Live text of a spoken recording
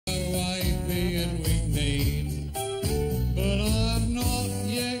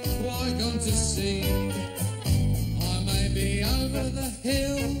sea. I may be over the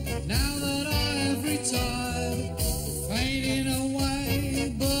hill now that I have retired, fading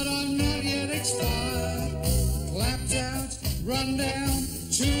away, but I'm not yet expired. Clapped out, run down,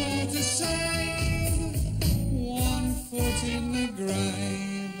 too old to save, 1 foot in the grave.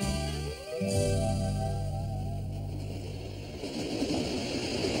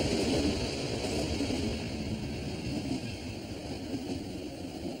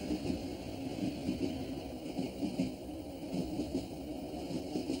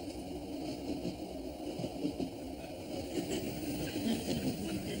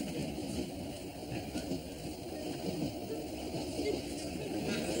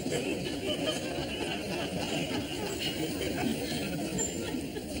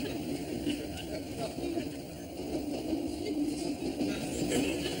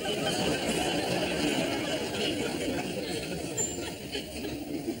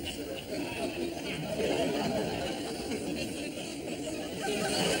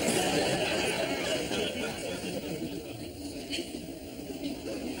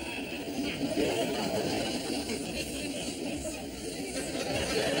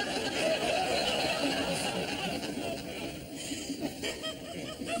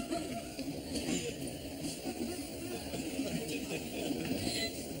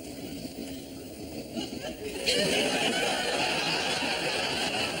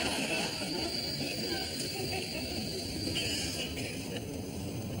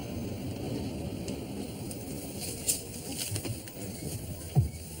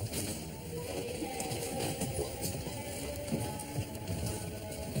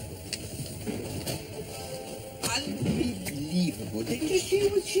 Unbelievable. Did you see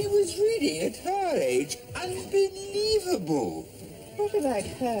what she was reading at her age? Unbelievable. What about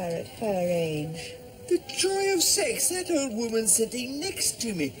her at her age? The joy of sex. That old woman sitting next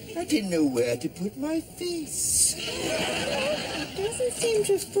to me. I didn't know where to put my face. It doesn't seem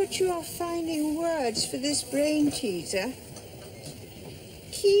to have put you off finding words for this brain teaser.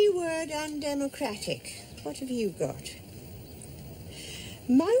 Keyword undemocratic. What have you got?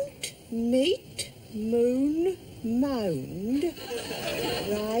 Mount, mate, moon, mound.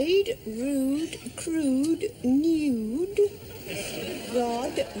 Ride, rude, crude, nude.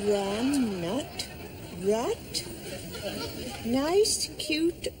 Rod, run, nut, rut. Nice,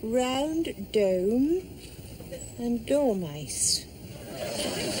 cute, round dome. And dormice.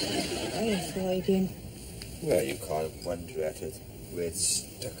 Oh, Freudian. Well, you can't wonder at it. Where it's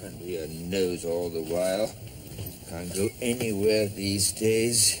stuck under your nose all the while. Can't go anywhere these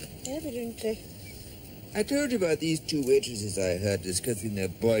days. Evidently. I told you about these two waitresses I heard discussing their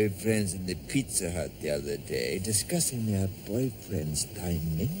boyfriends in the Pizza Hut the other day, discussing their boyfriends'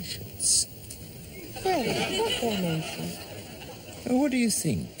 dimensions. Well, what dimensions? What do you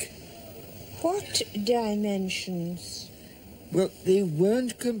think? What dimensions? Well, they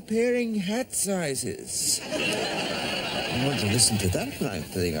weren't comparing hat sizes. I want to listen to that when I'm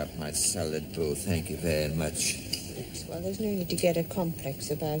filling up my salad bowl. Thank you very much. Well, there's no need to get a complex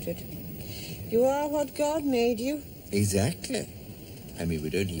about it. You are what God made you. Exactly. I mean, we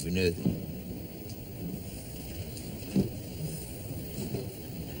don't even know them.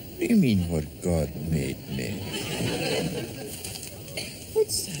 What do you mean, what God made me?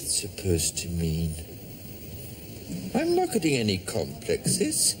 What's that supposed to mean? I'm not getting any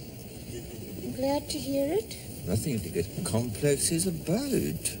complexes. I'm glad to hear it. Nothing to get complexes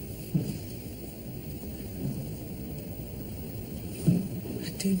about. I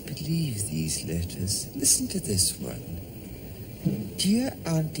don't believe these letters. Listen to this one. Dear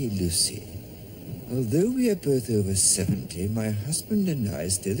Auntie Lucy, although we are both over 70, my husband and I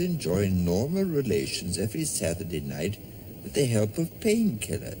still enjoy normal relations every Saturday night with the help of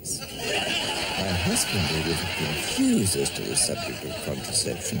painkillers. My husband is a little confused as to the subject of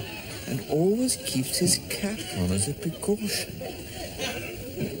contraception and always keeps his cap on as a precaution.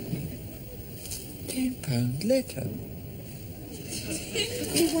 £10 letter.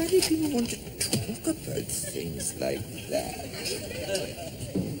 Well, why do people want to talk about things like that?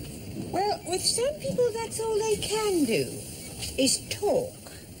 Well, with some people, that's all they can do, is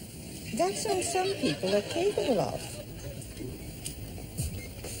talk. That's all some people are capable of.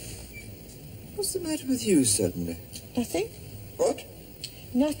 What's the matter with you suddenly? Nothing. What?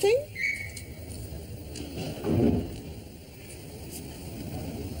 Nothing.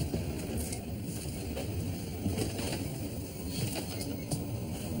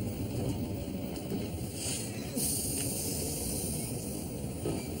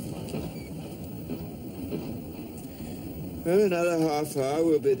 Well, another half hour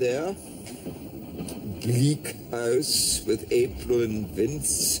we'll be there. Bleak house with April and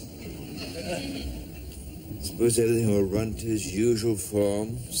Vince. Suppose everything will run to its usual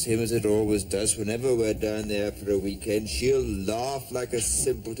form, same as it always does whenever we're down there for a weekend. She'll laugh like a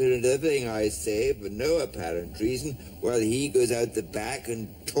simpleton at everything I say for no apparent reason, while he goes out the back and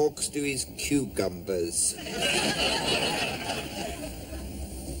talks to his cucumbers.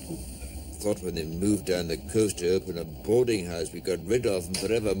 Thought when they moved down the coast to open a boarding house we got rid of them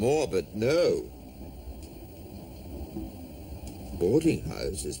forevermore, but no. Boarding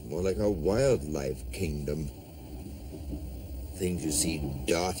house is more like a wildlife kingdom. Things you see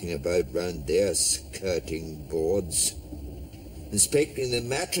darting about round there, skirting boards. Inspecting the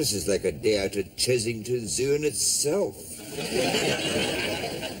mattresses like a day out at Chesington Zoo in itself.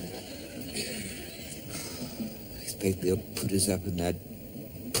 I expect they'll put us up in that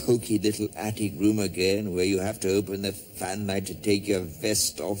poky little attic room again, where you have to open the fan light to take your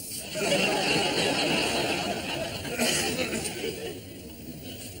vest off.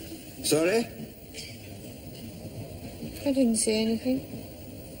 Sorry? I didn't say anything. I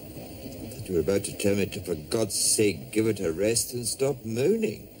thought you were about to tell me to, for God's sake, give it a rest and stop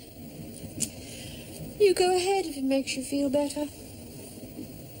moaning. You go ahead if it makes you feel better.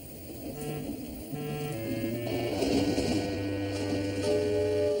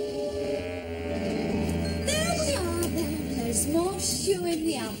 There we are, then. There's more stew in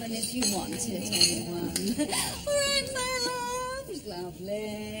the oven if you want it, anyone. All right, my love.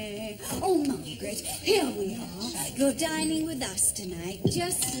 Lovely. Oh, Margaret, here we are. You're dining with us tonight,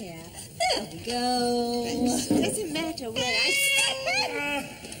 just here. There we go. It doesn't matter where I stand.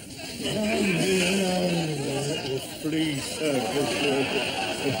 Please,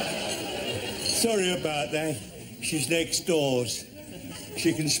 sorry about that. She's next doors.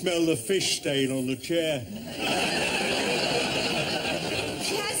 She can smell the fish stain on the chair.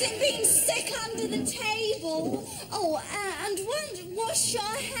 She hasn't been sick under the table. Oh, and won't wash your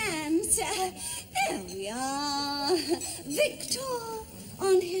hands. There we are. Victor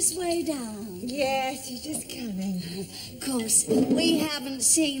on his way down. Yes, he's just coming. Of course, we haven't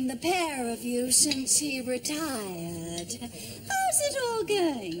seen the pair of you since he retired. How's it all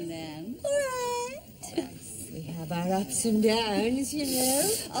going, then? All right? We have our ups and downs, you know.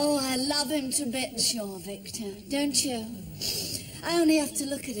 Oh, I love him to bits, your Victor, don't you? I only have to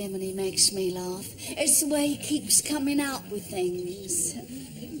look at him and he makes me laugh. It's the way he keeps coming out with things.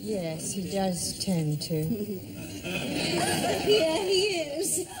 Yes, he does tend to. Here he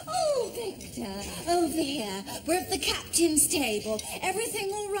is. Oh, Victor, over here. We're at the captain's table.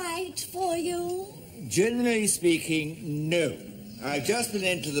 Everything all right for you? Generally speaking, no. I've just been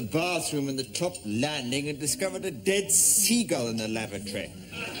into the bathroom in the top landing and discovered a dead seagull in the lavatory.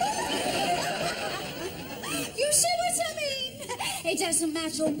 You see what I mean? It doesn't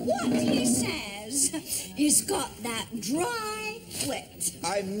matter what he says. He's got that dry wit.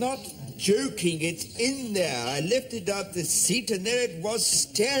 I'm not joking. It's in there. I lifted up the seat and there it was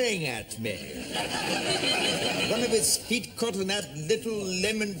staring at me. One of its feet caught on that little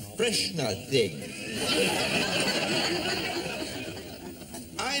lemon freshener thing.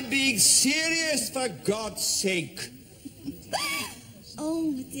 I'm being serious, for God's sake.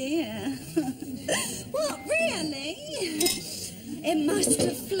 Oh, dear. What, really? It must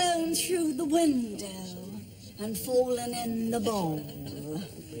have flown through the window and fallen in the bowl.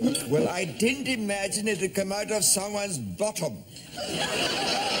 Well, I didn't imagine it had come out of someone's bottom.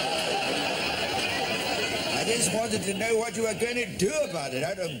 I just wanted to know what you were going to do about it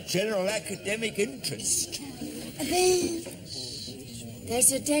out of general academic interest.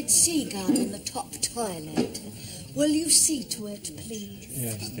 There's a dead seagull in the top toilet. Will you see to it, please?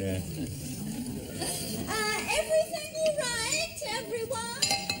 Yes, dear. Everything all right, everyone?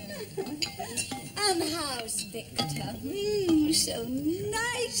 And how's Victor? So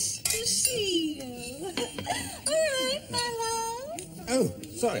nice to see you. All right, my love. Oh,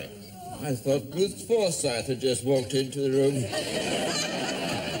 sorry. I thought Ruth Forsyth had just walked into the room.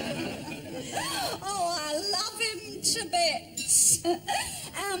 Oh, I love him to bits.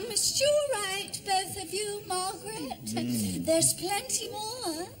 Stew right, both of you, Margaret. There's plenty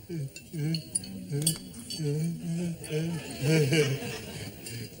more.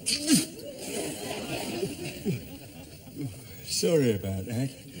 Sorry about that.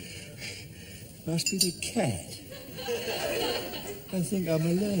 Must be the cat. I think I'm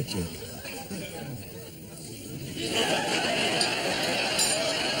allergic.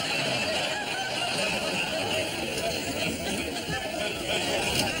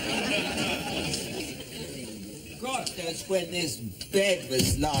 God knows when this bed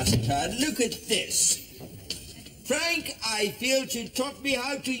was last turned. Look at this. Frank, I feel she taught me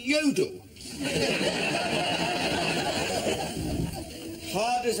how to yodel.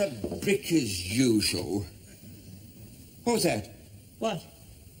 hard as a brick as usual. What was that? What?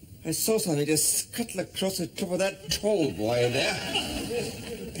 I saw something just scuttle across the top of that tall boy there.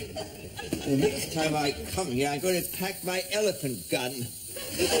 The next time I come here, I'm going to pack my elephant gun.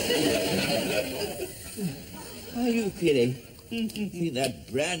 How are you feeling? I think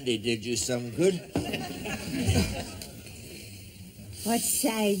that brandy did you some good. What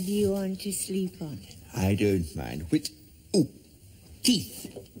side do you want to sleep on? I don't mind. Which? Oh, teeth.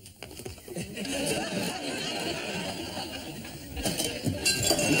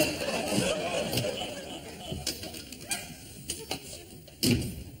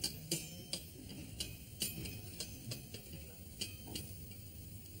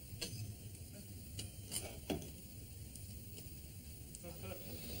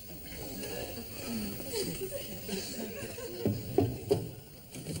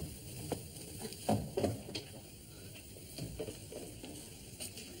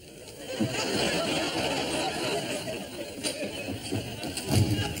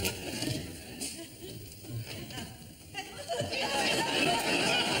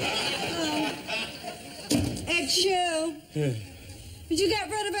 Did you get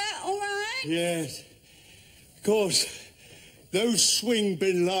rid of it all right? Yes. Of course, those swing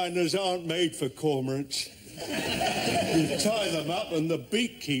bin liners aren't made for cormorants. You tie them up and the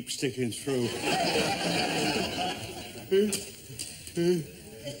beak keeps sticking through.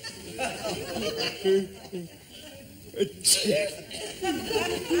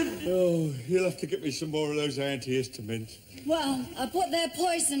 Oh, you'll have to get me some more of those antihistamines. Well, I put their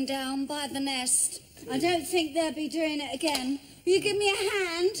poison down by the nest. I don't think they'll be doing it again. Will you give me a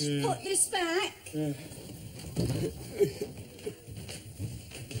hand to put this back?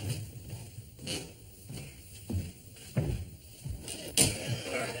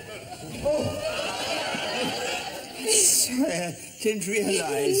 Sorry, I didn't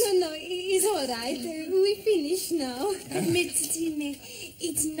realise. No, it's all right. We finished now. Medicine,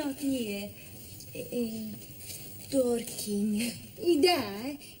 it's not here. Dorking.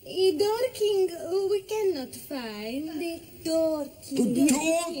 Dorking, we cannot find the Dorking.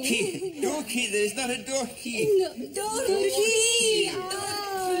 Dorky! Dorky, there's not a Dorky. No, Dorking!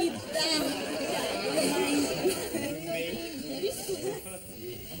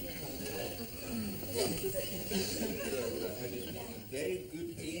 Very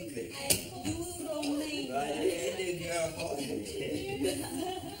good English. Right in your heart.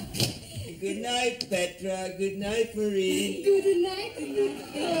 Good night, Petra. Good night, Marie. Good night.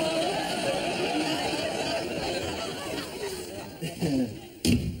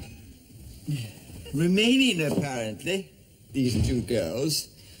 Romanian, apparently. These two girls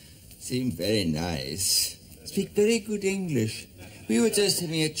seem very nice. Speak very good English. We were just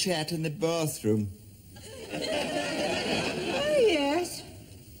having a chat in the bathroom. Oh, yes.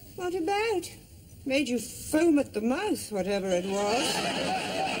 What about? Made you foam at the mouth, whatever it was.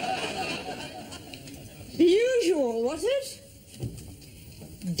 The usual, was it?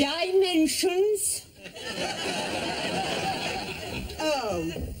 Dimensions?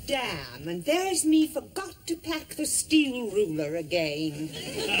 Oh, damn. And there's me forgot to pack the steel ruler again.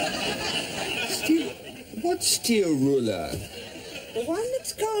 What steel ruler? The one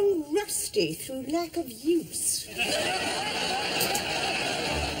that's gone rusty through lack of use.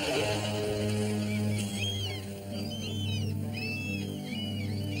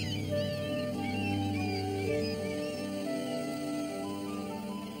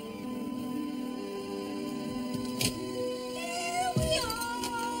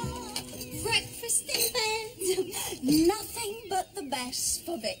 Nothing but the best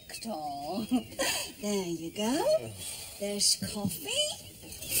for Victor. There you go. There's coffee,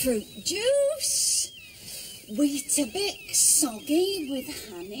 fruit juice, Weetabix soggy with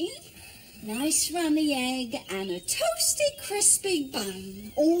honey, nice runny egg and a toasty crispy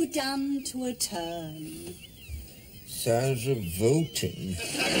bun, all done to a turn. Sounds revolting.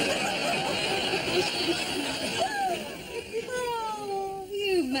 Oh,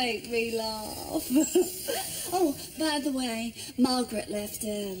 you make me laugh. Oh, by the way, Margaret left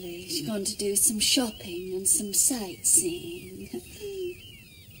early. She's gone to do some shopping and some sightseeing.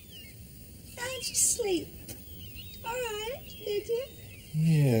 How'd you sleep? All right, did you?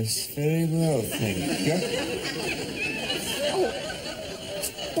 Yes, very well, thank you. Oh,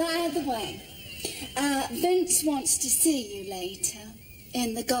 by the way, Vince wants to see you later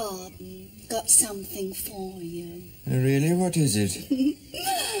in the garden. Got something for you. Really? What is it?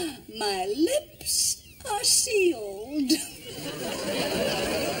 My lips are sealed.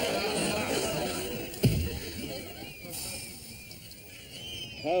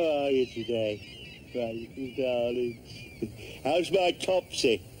 How are you today? little darling. How's my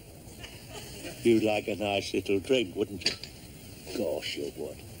Topsy? You'd like a nice little drink, wouldn't you? Gosh, you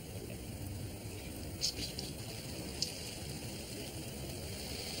would.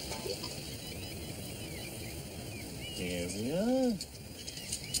 Here we are.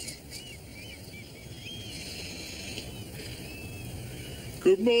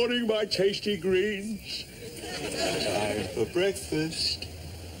 Good morning, my tasty greens. Time for breakfast.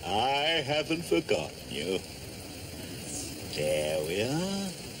 I haven't forgotten you. There we are.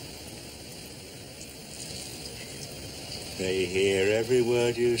 They hear every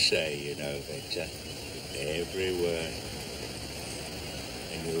word you say, you know, Victor. Every word.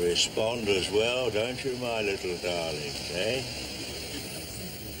 And you respond as well, don't you, my little darlings, eh?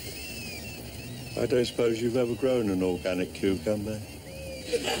 I don't suppose you've ever grown an organic cucumber?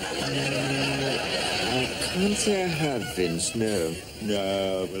 I can't say I have, Vince, no.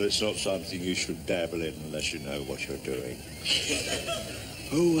 No, but it's not something you should dabble in unless you know what you're doing.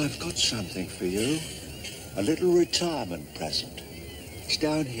 Oh, I've got something for you. A little retirement present. It's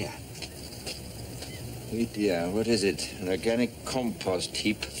down here. Oh dear, what is it? An organic compost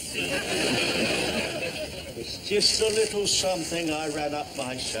heap? It's just a little something I ran up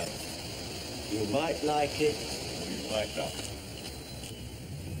myself. You might like it, or you might not.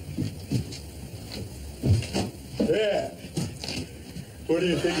 There. What do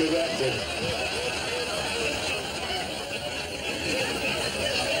you think of that, then?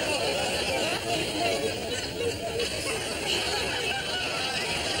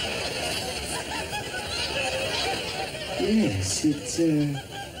 Yes, it's a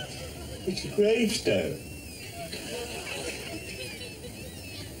gravestone.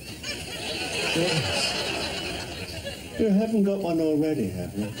 Yes. You haven't got one already,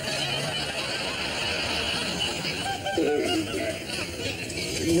 have you? No,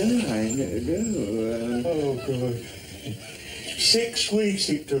 no. Oh, God. 6 weeks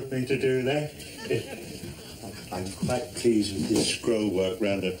it took me to do that. I'm quite pleased with this scroll work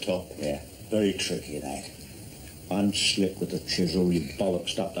round the top here. Very tricky, that. Unslick with the chisel, you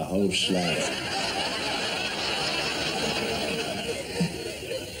bollocksed up the whole slab.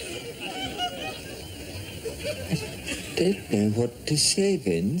 I don't know what to say,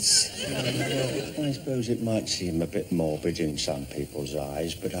 Vince. I suppose it might seem a bit morbid in some people's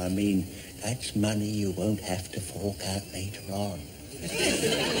eyes, but I mean, that's money you won't have to fork out later on.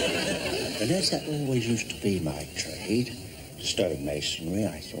 And as that always used to be my trade, stonemasonry,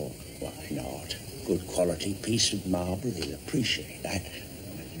 I thought, why not? Good quality piece of marble, he'll appreciate that.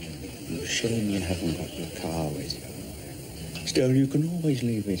 Shame you haven't got your car with you. Still, you can always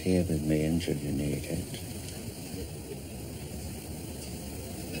leave it here with me until you need it.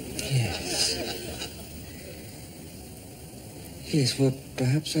 Yes. Yes, well,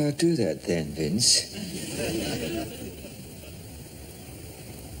 perhaps I'll do that then, Vince.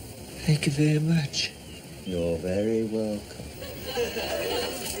 Thank you very much. You're very welcome.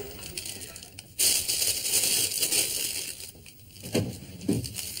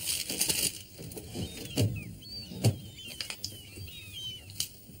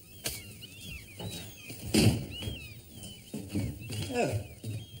 Oh.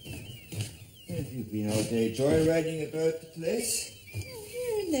 Have you been all day joyriding about the place?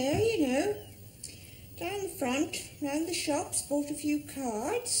 Here and there, you know. Down the front, round the shops, bought a few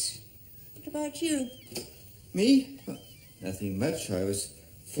cards. What about you? Me? Well, nothing much. I was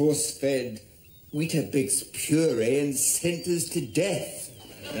force-fed Weetabix puree and sentenced to death.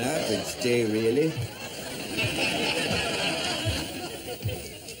 An average day, really.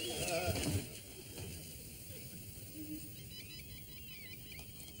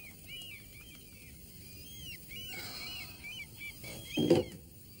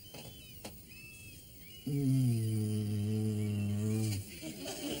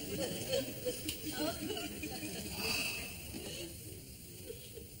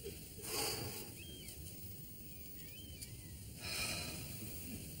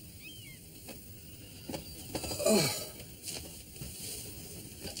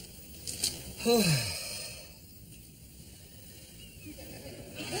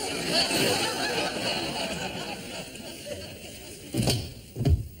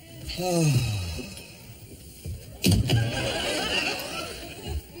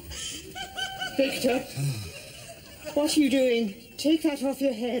 Victor, what are you doing? Take that off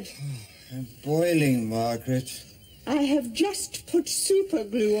your head. I'm boiling, Margaret. I have just put super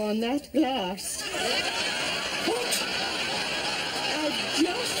glue on that glass. What? I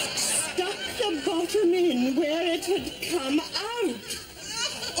just stuck the bottom in where it had come out.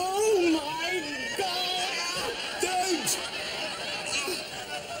 Oh, my God! Don't!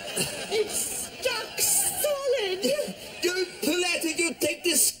 It's stuck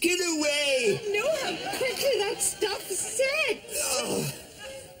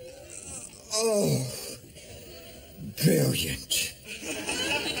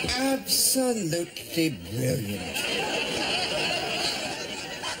Absolutely brilliant.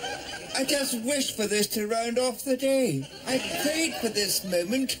 I just wished for this to round off the day. I prayed for this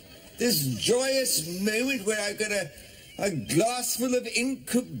moment, this joyous moment where I got a glass full of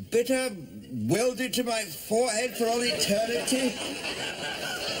ink bitter welded to my forehead for all eternity.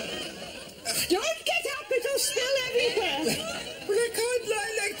 Don't get up, it'll spill everywhere. But I can't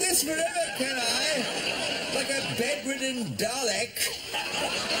lie like this forever, can I? Like a bedridden Dalek.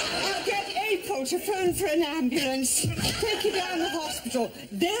 I'll get April to phone for an ambulance. Take you down to the hospital.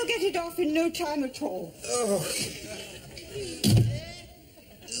 They'll get it off in no time at all. Oh.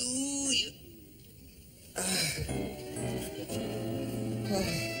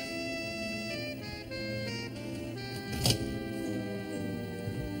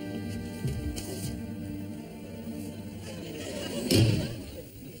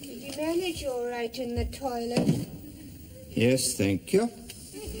 Did you manage all right in the toilet? Yes, thank you.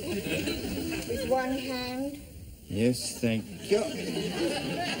 With one hand? Yes, thank you.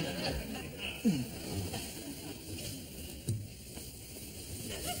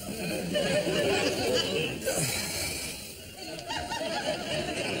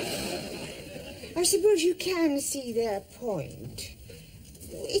 I suppose you can see their point.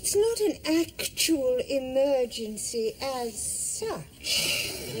 It's not an actual emergency as such.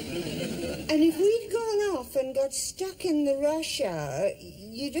 And if we'd gone off and got stuck in the rush hour,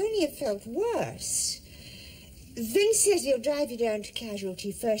 you'd only have felt worse. Vince says he'll drive you down to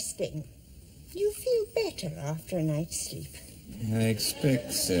Casualty first thing. You'll feel better after a night's sleep. I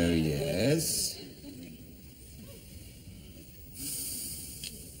expect so, yes.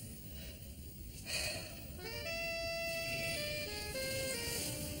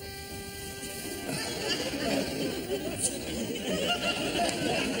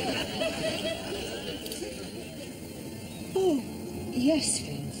 Oh, yes,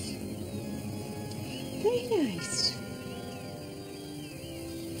 Vince. Very nice.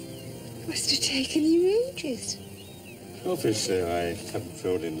 Must have taken you ages. Officer, I haven't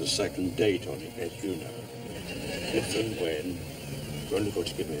filled in the second date on it yet, you know. If and when, you're only got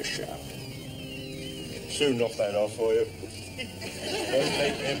to give me a shout. Soon knock that off for you. Won't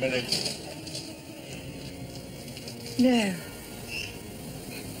take me a minute. No.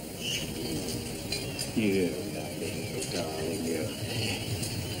 You darling, you.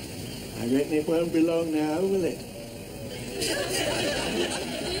 I reckon it won't be long now, will it?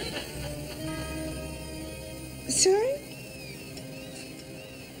 Sorry?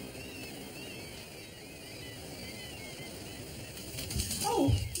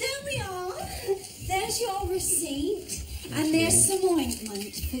 Oh, there we are. There's your receipt. And there's some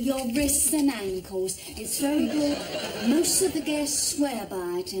ointment for your wrists and ankles. It's very good. Most of the guests swear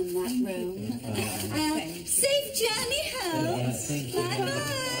by it in that room. Safe journey home.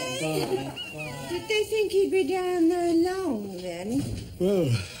 Bye-bye. Did they think he'd be down there long, then? Well,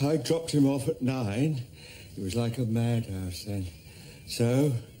 I dropped him off at 9. It was like a madhouse then.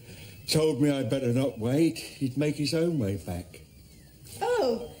 So, told me I'd better not wait. He'd make his own way back.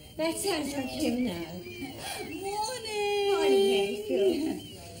 Oh, that sounds like him now. Morning. Morning,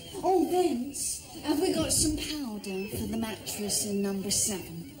 Oh, Vince, have we got some powder for the mattress in number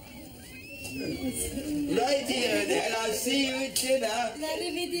 7? Right here, then. I'll see you at dinner.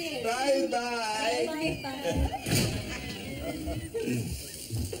 Bye-bye. Bye-bye.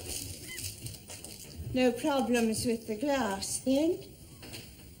 No problems with the glass, then?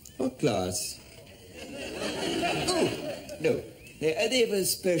 What glass? Oh, no. They have a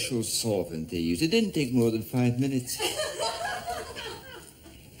special solvent they use. It didn't take more than 5 minutes.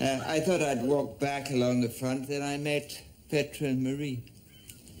 I thought I'd walk back along the front, then I met Petra and Marie.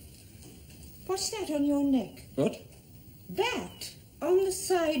 What's that on your neck? What? That on the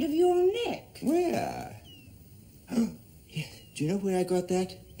side of your neck. Where? Oh, yeah. Do you know where I got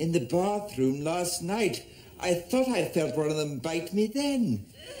that? In the bathroom last night. I thought I felt one of them bite me then.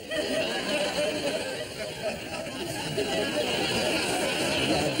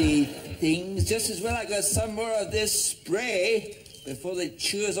 Bloody things. Just as well I got some more of this spray before they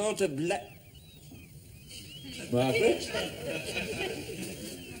chew us all to black. Margaret?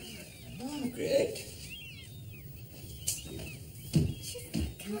 Margaret?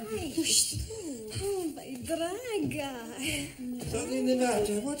 Oh, my draga. Something the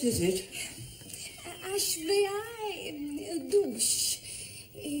matter. What is it? Ashley, I douche.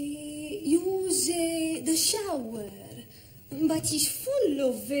 Use the shower. But it's full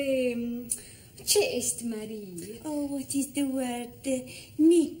of chest, Marie. Oh, what is the word?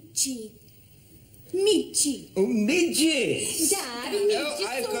 Michi. Michi. Oh, midges! Dad, No,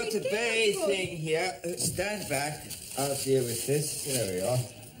 I've got the very thing here. Stand back. I'll deal with this. There we are.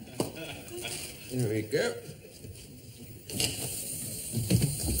 There we go.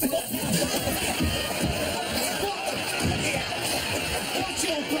 What's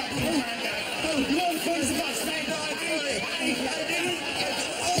your problem? No first of us,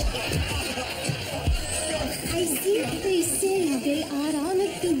 I think they say they are one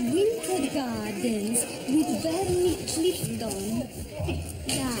of the winter gardens with Barney Clifton.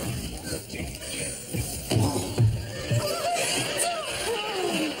 Yeah.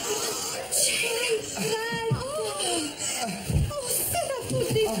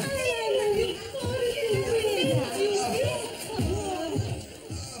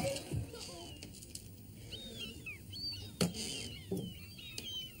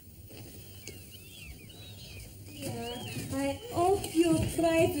 I hope your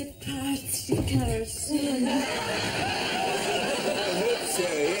private parts recover soon. I hope so,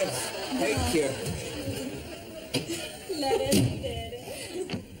 yes. Thank you. Let us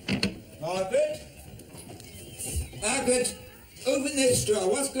Margaret? Margaret, open this door.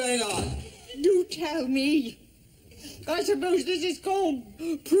 What's going on? Do tell me. I suppose this is called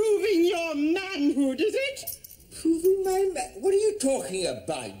proving your manhood, is it? Proving my What are you talking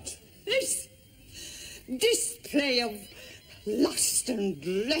about? This display of lust and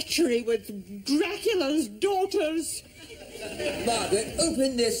lechery with Dracula's daughters. Margaret,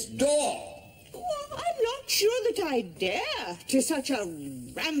 open this door. Well, I'm not sure that I dare to such a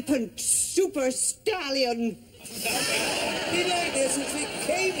rampant super stallion. Been like this since we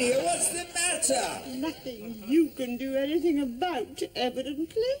came here. What's the matter? Nothing you can do anything about,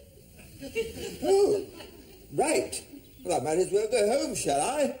 evidently. Oh, right. Well, I might as well go home, shall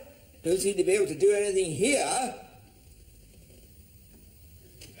I? Don't seem to be able to do anything here.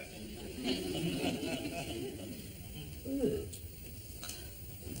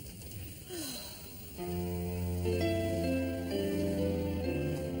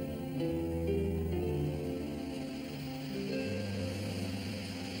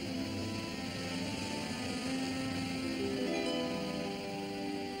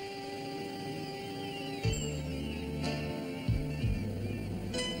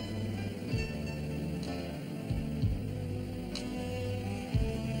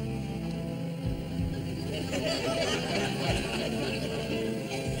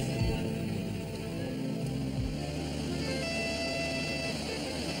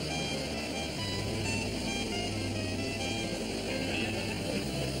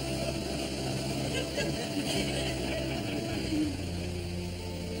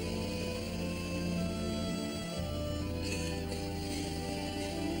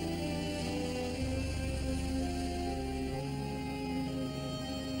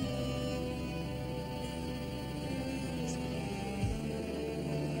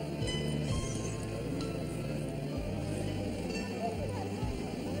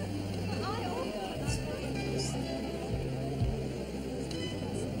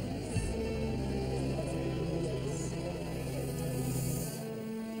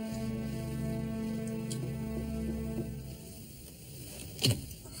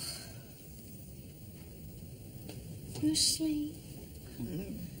 You asleep?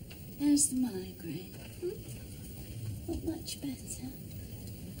 How's the migraine? Not much better.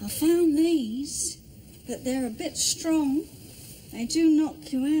 I found these, but they're a bit strong. They do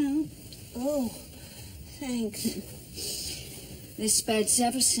knock you out. Oh, thanks. This bed's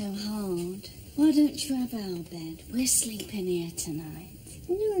ever so hard. Why don't you have our bed? We're sleeping here tonight.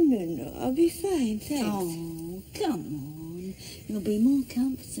 No, I'll be fine, thanks. Oh, come on. You'll be more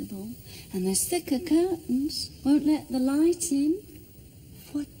comfortable. And there's thicker curtains. Won't let the light in.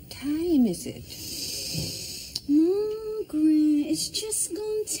 What time is it? Margaret, it's just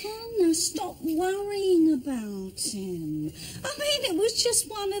gone 10. Now stop worrying about him. I mean, it was just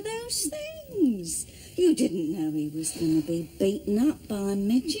one of those things. You didn't know he was going to be beaten up by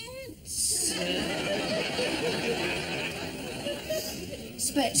midgets.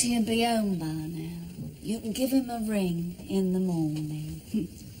 Expect he'll be home by now. You can give him a ring in the morning.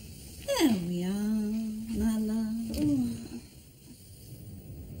 There we are, my love.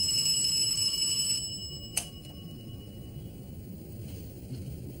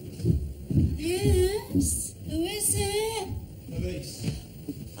 Yes? Who is it? Police.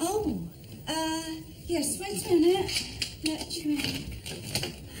 Oh, yes, wait a minute. Let you in.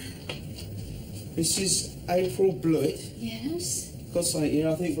 Mrs. April Blewett. Yes? Got something here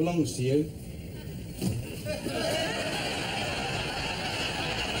I think belongs to you.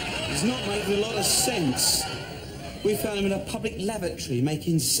 It's not making a lot of sense. We found him in a public lavatory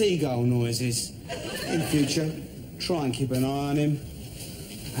making seagull noises. In future, try and keep an eye on him.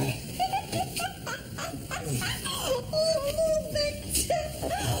 Oh, Victor!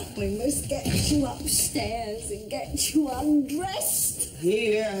 We must get you upstairs and get you undressed.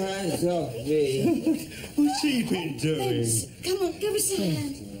 Keep your hands off me. What's he been doing? Come on, give us a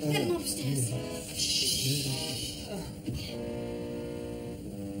hand. Get him upstairs.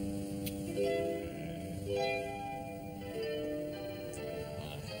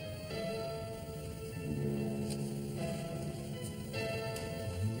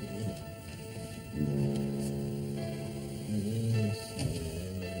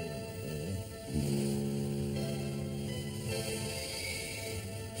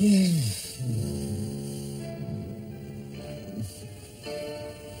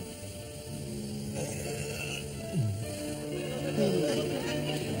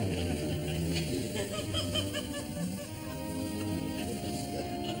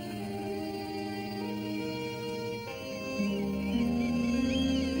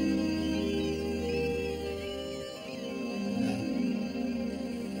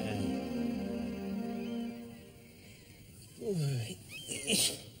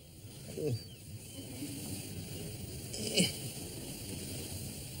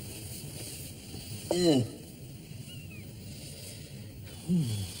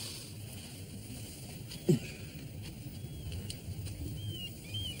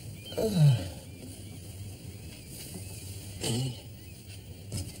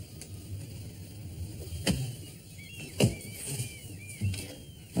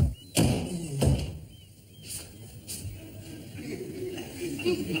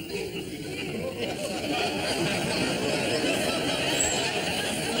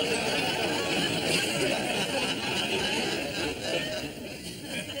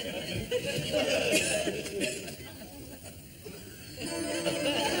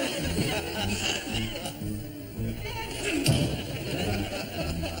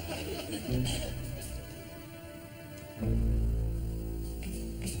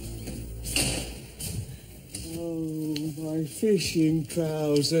 Fishing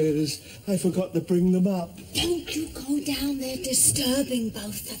trousers. I forgot to bring them up. Don't you go down there disturbing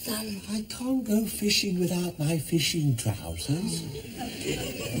both of them. I can't go fishing without my fishing trousers.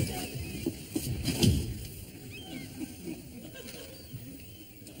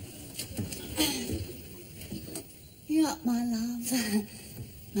 You up, my love?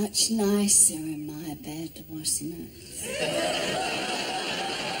 Much nicer in my bed, wasn't it?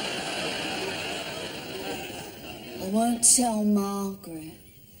 I won't tell Margaret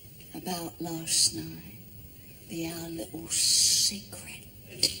about last night. Be our little secret.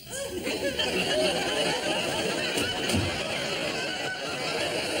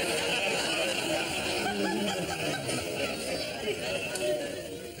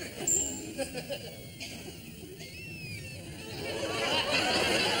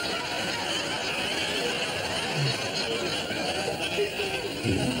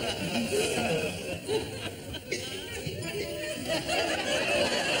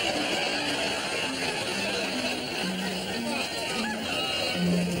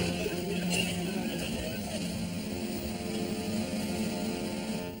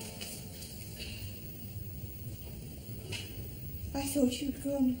 I thought you'd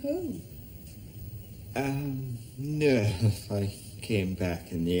gone home. No, I came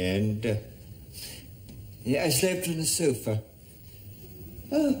back in the end. Yeah, I slept on the sofa.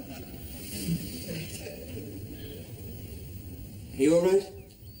 Oh. You all right?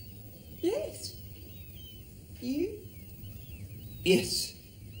 Yes. You? Yes.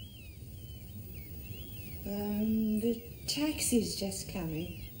 The taxi's just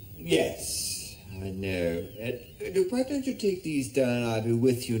coming. Yes, I know. Look, why don't you take these down? I'll be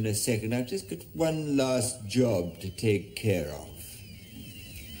with you in a second. I've just got one last job to take care of.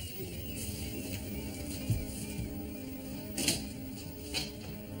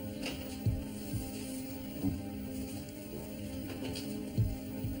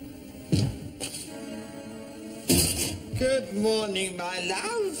 Good morning, my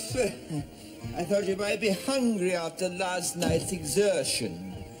love. I thought you might be hungry after last night's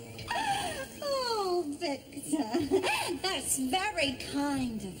exertion. Oh, Victor, that's very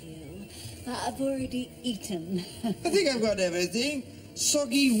kind of you. I've already eaten. I think I've got everything.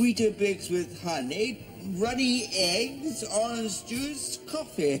 Soggy Weetabix with honey, runny eggs, orange juice,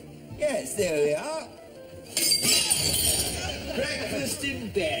 coffee. Yes, there we are. Breakfast in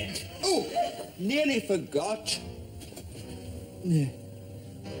bed. Oh, nearly forgot.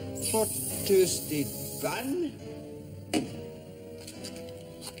 Hot toasted bun.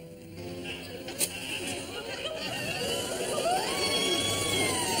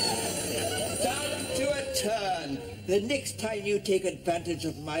 Down to a turn. The next time you take advantage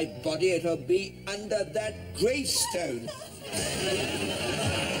of my body, it'll be under that gravestone.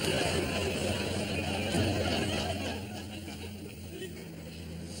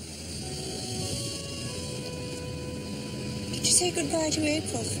 say goodbye to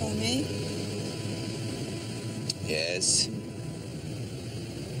April for me? Yes.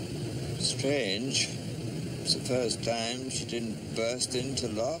 Strange. It's the first time she didn't burst into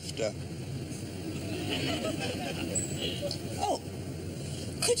laughter. Oh,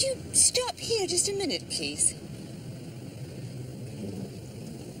 could you stop here just a minute, please?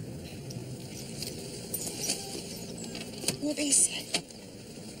 What is it?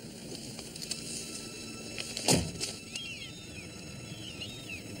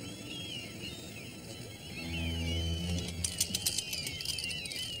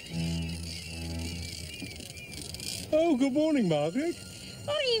 Oh, good morning, Margaret.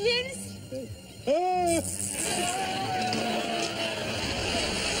 Morning, Vince.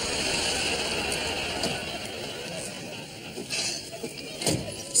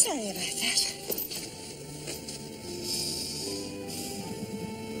 Sorry about that.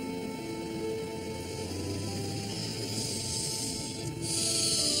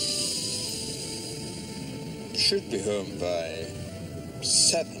 Should be home by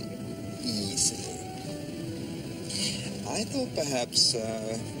 7, easily. I thought perhaps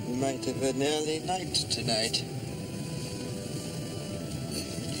we might have an early night tonight.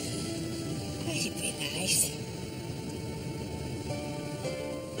 That'd be nice.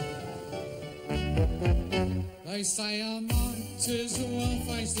 They say I might as well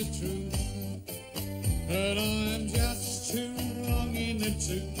face the truth, but I'm just too long in the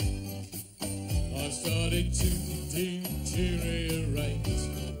tooth. I started to deteriorate,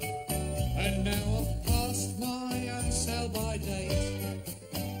 and now I've passed my own sell-by date.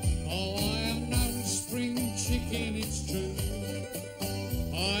 Oh, I am no spring chicken, it's true.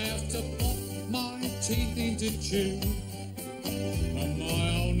 I have to pop my teeth into chew, and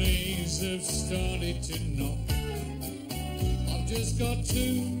my old knees have started to knock. I've just got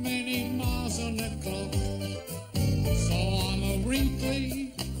too many miles on the clock,